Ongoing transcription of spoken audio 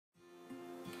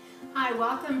Hi,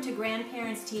 welcome to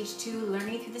Grandparents Teach Too,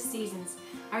 Learning Through the Seasons.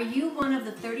 Are you one of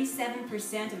the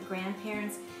 37% of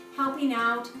grandparents helping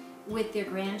out with their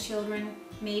grandchildren,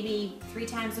 maybe 3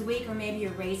 times a week, or maybe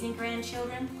you're raising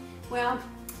grandchildren? Well,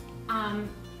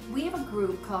 we have a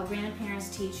group called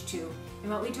Grandparents Teach Too,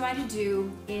 and what we try to do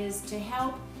is to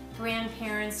help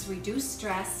grandparents reduce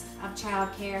stress of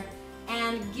childcare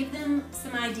and give them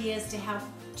some ideas to help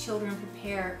children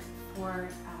prepare for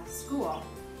school.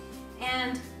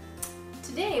 And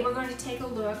today we're going to take a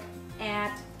look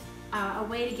at a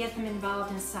way to get them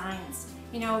involved in science.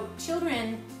 You know,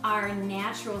 children are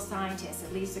natural scientists,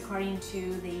 at least according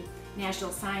to the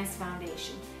National Science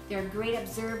Foundation. They're great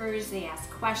observers, they ask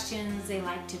questions, they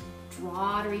like to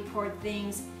draw to report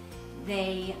things.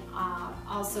 They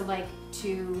also like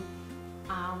to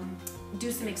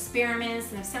do some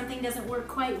experiments, and if something doesn't work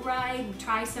quite right,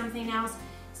 try something else.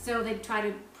 So they try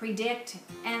to predict,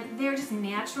 and they're just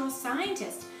natural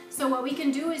scientists. So what we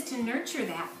can do is to nurture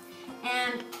that.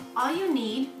 And all you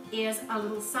need is a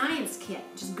little science kit.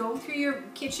 Just go through your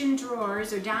kitchen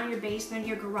drawers or down your basement,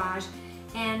 your garage,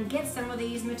 and get some of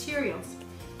these materials.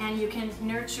 And you can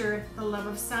nurture the love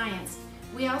of science.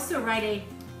 We also write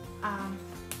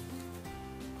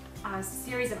a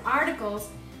series of articles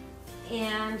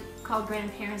called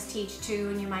Grandparents Teach Too,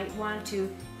 and you might want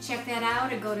to check that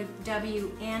out or go to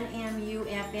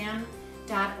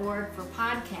WNMUFM.org for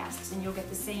podcasts, and you'll get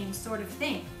the same sort of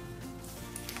thing.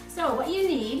 So what you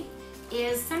need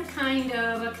is some kind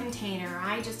of a container.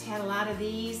 I just had a lot of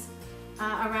these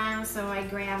around, so I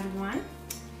grabbed one.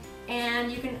 And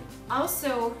you can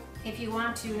also, if you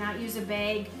want to not use a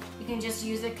bag, you can just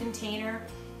use a container.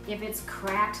 If it's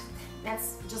cracked,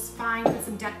 that's just fine. Put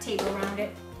some duct tape around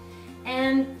it.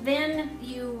 And then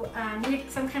you need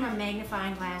some kind of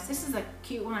magnifying glass. This is a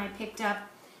cute one I picked up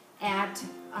at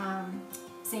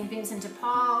St. Vincent de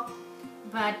Paul.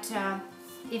 But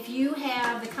if you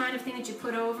have the kind of thing that you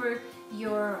put over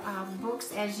your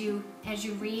books as you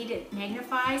read, it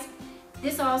magnifies.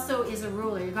 This also is a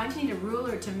ruler. You're going to need a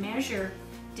ruler to measure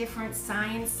different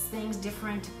science things,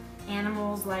 different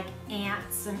animals like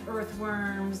ants and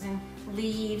earthworms and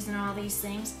leaves and all these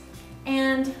things.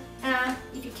 And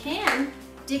if you can,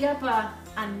 dig up a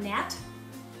net,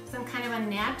 some kind of a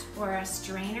net or a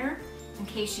strainer in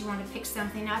case you want to pick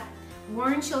something up.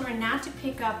 Warn children not to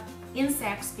pick up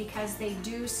insects because they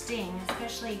do sting,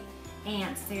 especially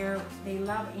ants. They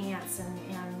love ants,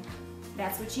 and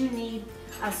that's what you need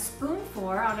a spoon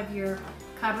for out of your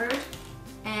cupboard.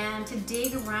 And to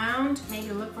dig around, maybe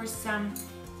look for some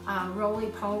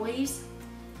roly-polies.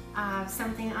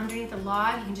 Something underneath the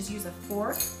log, you can just use a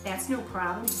fork. That's no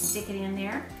problem, just stick it in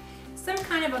there. Some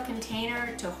kind of a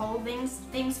container to hold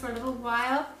things for a little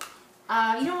while.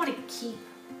 You don't want to keep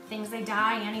things, they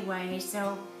die anyway,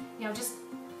 so you know, just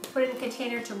put it in a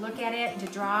container to look at it and to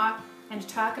draw and to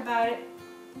talk about it.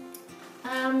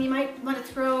 You might want to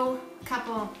throw a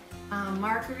couple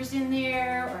markers in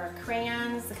there, or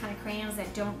crayons, the kind of crayons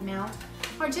that don't melt,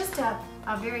 or just a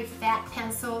very fat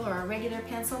pencil or a regular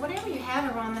pencil, whatever you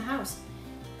have around the house.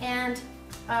 And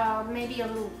maybe a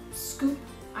little scoop.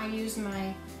 I use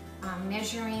my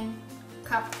measuring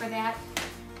cup for that.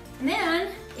 And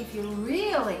then, if you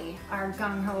really are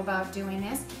gung-ho about doing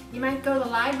this, you might go to the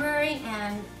library,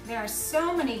 and there are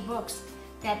so many books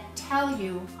that tell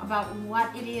you about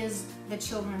what it is the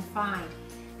children find,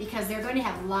 because they're going to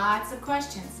have lots of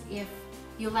questions. If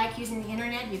you like using the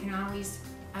internet, you can always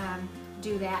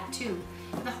do that too.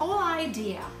 The whole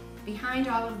idea behind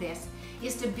all of this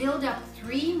is to build up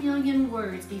 3 million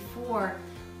words before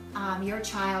your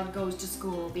child goes to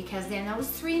school, because then those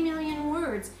 3 million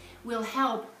words will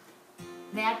help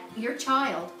your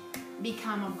child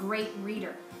become a great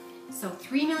reader. So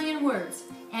 3 million words,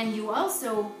 and you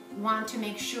also want to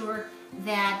make sure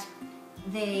that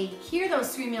they hear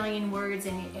those 3 million words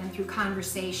and through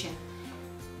conversation.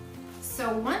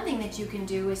 So one thing that you can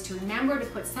do is to remember to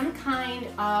put some kind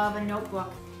of a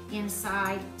notebook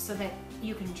inside so that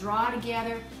you can draw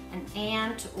together an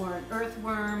ant or an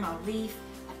earthworm, a leaf,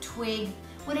 a twig,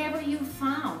 whatever you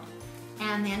found,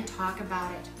 and then talk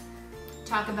about it.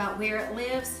 Talk about where it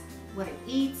lives, what it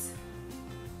eats,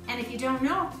 and if you don't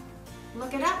know,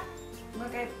 look it up.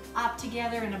 Look it up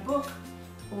together in a book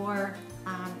or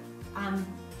on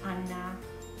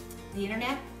the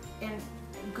internet, and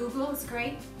Google is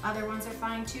great. Other ones are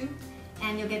fine too,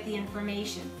 and you'll get the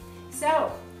information.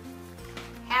 So,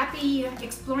 happy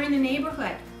exploring the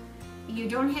neighborhood. You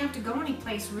don't have to go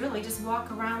anyplace really, just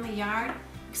walk around the yard,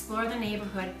 explore the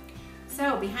neighborhood.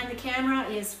 So, behind the camera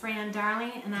is Fran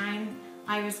Darling, and I'm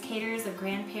Iris Caters of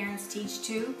Grandparents Teach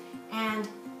Too, and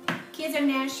kids are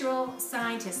natural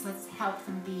scientists. Let's help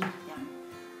them be them.